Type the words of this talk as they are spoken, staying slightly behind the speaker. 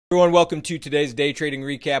Everyone, welcome to today's day trading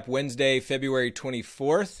recap, Wednesday, February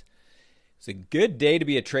 24th. It's a good day to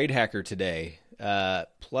be a trade hacker today.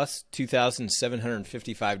 Plus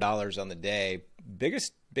 $2,755 on the day.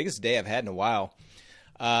 Biggest day I've had in a while.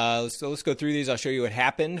 So let's go through these. I'll show you what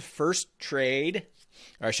happened. First trade,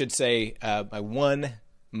 or I should say my one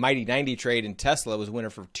Mighty 90 trade in Tesla was winner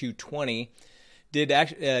for 220.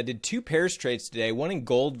 Did two pairs trades today, one in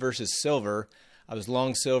gold versus silver. I was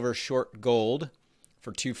long silver, short gold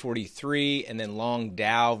for 243, and then long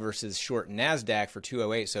Dow versus short NASDAQ for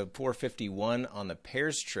 208, so 451 on the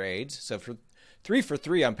pairs trades. So for 3 for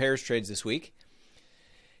 3 on pairs trades this week.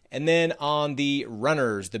 And then on the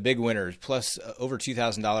runners, the big winners, plus over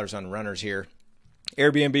 $2,000 on runners here.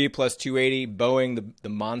 Airbnb plus 280, Boeing, the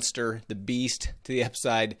monster, the beast to the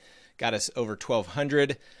upside, got us over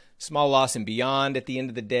 1,200. Small loss and beyond at the end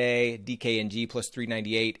of the day. DKNG plus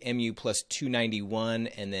 398, MU plus 291,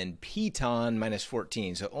 and then Piton minus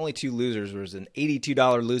 14. So only two losers. There was an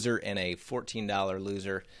 $82 loser and a $14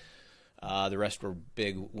 loser. The rest were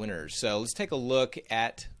big winners. So let's take a look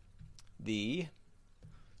at the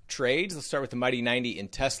trades. Let's start with the Mighty 90 in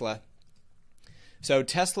Tesla. So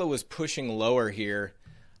Tesla was pushing lower here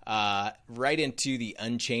right into the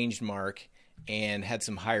unchanged mark and had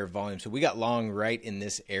some higher volume. So we got long right in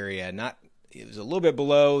this area. It was a little bit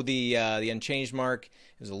below the unchanged mark.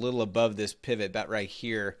 It was a little above this pivot, about right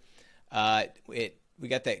here. We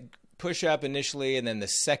got that push up initially, and then the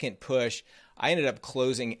second push, I ended up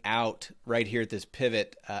closing out right here at this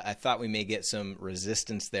pivot. I thought we may get some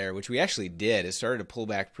resistance there, which we actually did. It started to pull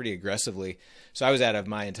back pretty aggressively. So I was out of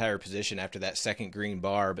my entire position after that second green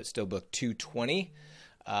bar, but still booked 220.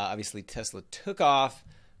 Obviously, Tesla took off.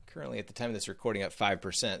 Currently, at the time of this recording, up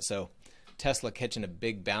 5%. So Tesla catching a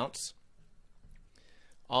big bounce.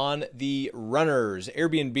 On the runners,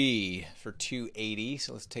 Airbnb for 280.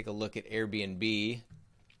 So let's take a look at Airbnb.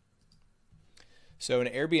 So in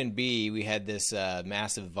Airbnb, we had this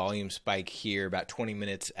massive volume spike here about 20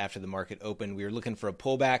 minutes after the market opened. We were looking for a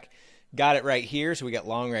pullback. Got it right here. So we got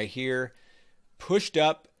long right here. Pushed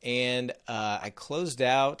up, and I closed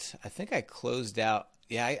out. I think I closed out.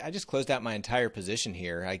 Yeah, I just closed out my entire position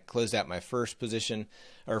here. I closed out my first position,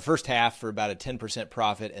 or first half, for about a 10%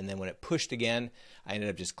 profit, and then when it pushed again, I ended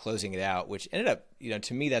up just closing it out, which ended up,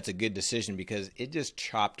 to me, that's a good decision because it just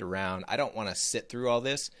chopped around. I don't want to sit through all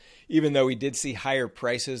this. Even though we did see higher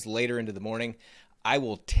prices later into the morning, I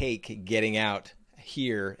will take getting out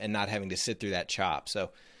here and not having to sit through that chop. So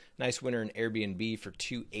nice winner in Airbnb for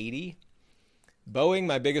 280. Boeing,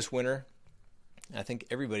 my biggest winner. I think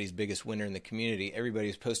everybody's biggest winner in the community.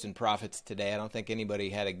 Everybody's posting profits today. I don't think anybody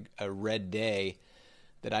had a red day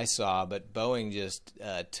that I saw, but Boeing just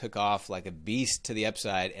took off like a beast to the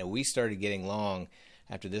upside, and we started getting long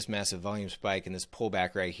after this massive volume spike and this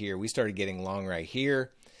pullback right here. We started getting long right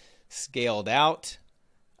here, scaled out,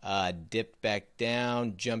 dipped back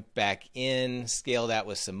down, jumped back in, scaled out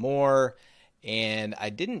with some more, and I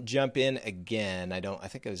didn't jump in again. I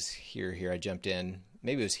think it was here. I jumped in.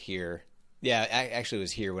 Maybe it was here. Yeah, actually it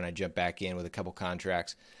was here when I jumped back in with a couple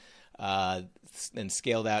contracts, and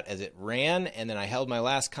scaled out as it ran, and then I held my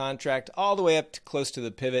last contract all the way up to close to the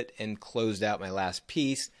pivot and closed out my last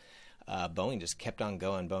piece. Boeing just kept on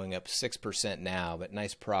going. Boeing up 6% now, but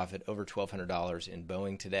nice profit, over $1,200 in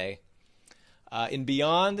Boeing today. In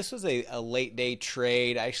Beyond, this was a late day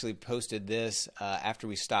trade. I actually posted this after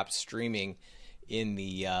we stopped streaming in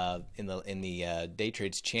the day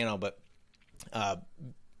trades channel, but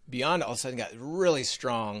Beyond all of a sudden got really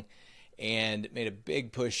strong and made a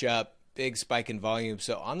big push up, big spike in volume.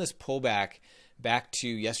 So on this pullback back to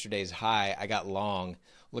yesterday's high, I got long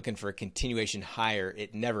looking for a continuation higher.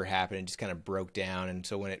 It never happened. It just kind of broke down. And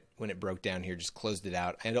so when it broke down here, just closed it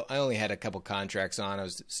out. I only had a couple contracts on. I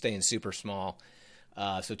was staying super small.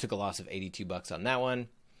 So took a loss of 82 bucks on that one.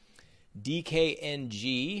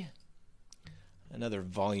 DKNG, another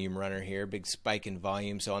volume runner here, big spike in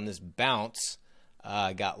volume. So on this bounce,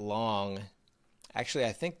 got long. Actually,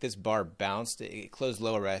 I think this bar bounced. It closed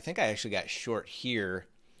lower, but I think I actually got short here.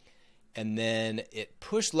 And then it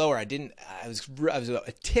pushed lower. I was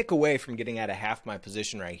a tick away from getting out of half my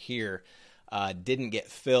position right here. Didn't get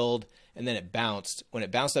filled, and then it bounced. When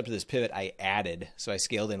it bounced up to this pivot, I added. So I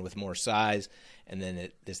scaled in with more size, and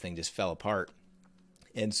then this thing just fell apart.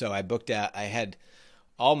 And so I booked out. I had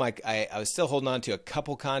all my. I was still holding on to a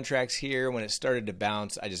couple contracts here. When it started to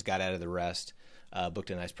bounce, I just got out of the rest. Booked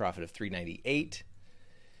a nice profit of 398.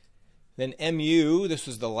 Then MU, this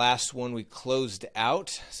was the last one we closed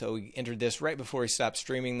out. So we entered this right before we stopped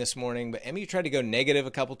streaming this morning. But MU tried to go negative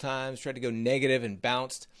a couple times, tried to go negative and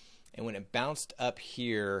bounced. And when it bounced up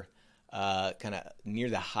here, kind of near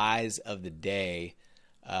the highs of the day,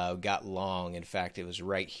 got long. In fact, it was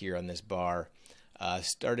right here on this bar.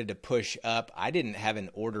 Started to push up. I didn't have an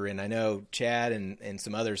order in. I know Chad and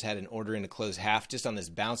some others had an order in to close half just on this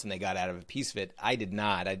bounce, and they got out of a piece of it. I did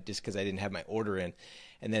not. Just because I didn't have my order in,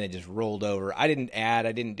 and then it just rolled over. I didn't add.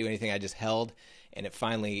 I didn't do anything. I just held, and it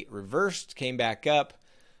finally reversed, came back up,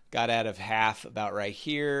 got out of half about right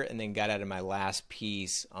here, and then got out of my last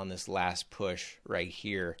piece on this last push right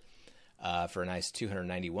here for a nice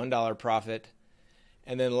 $291 profit.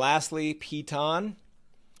 And then lastly, Piton.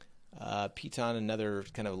 Piton, another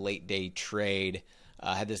kind of late day trade.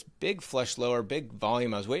 Had this big flush lower, big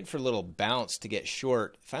volume. I was waiting for a little bounce to get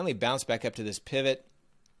short. Finally bounced back up to this pivot.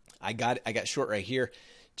 I got short right here.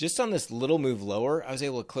 Just on this little move lower, I was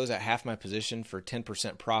able to close out half my position for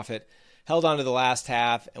 10% profit. Held on to the last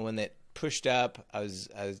half, and when it pushed up, I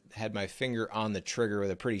had my finger on the trigger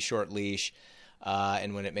with a pretty short leash.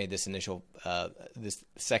 And when it made this initial, this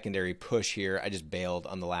secondary push here, I just bailed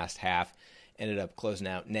on the last half. Ended up closing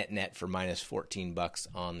out net for minus 14 bucks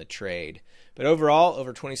on the trade. But overall,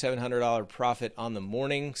 over $2,700 profit on the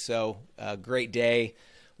morning. So great day.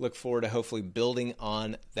 Look forward to hopefully building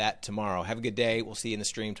on that tomorrow. Have a good day. We'll see you in the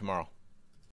stream tomorrow.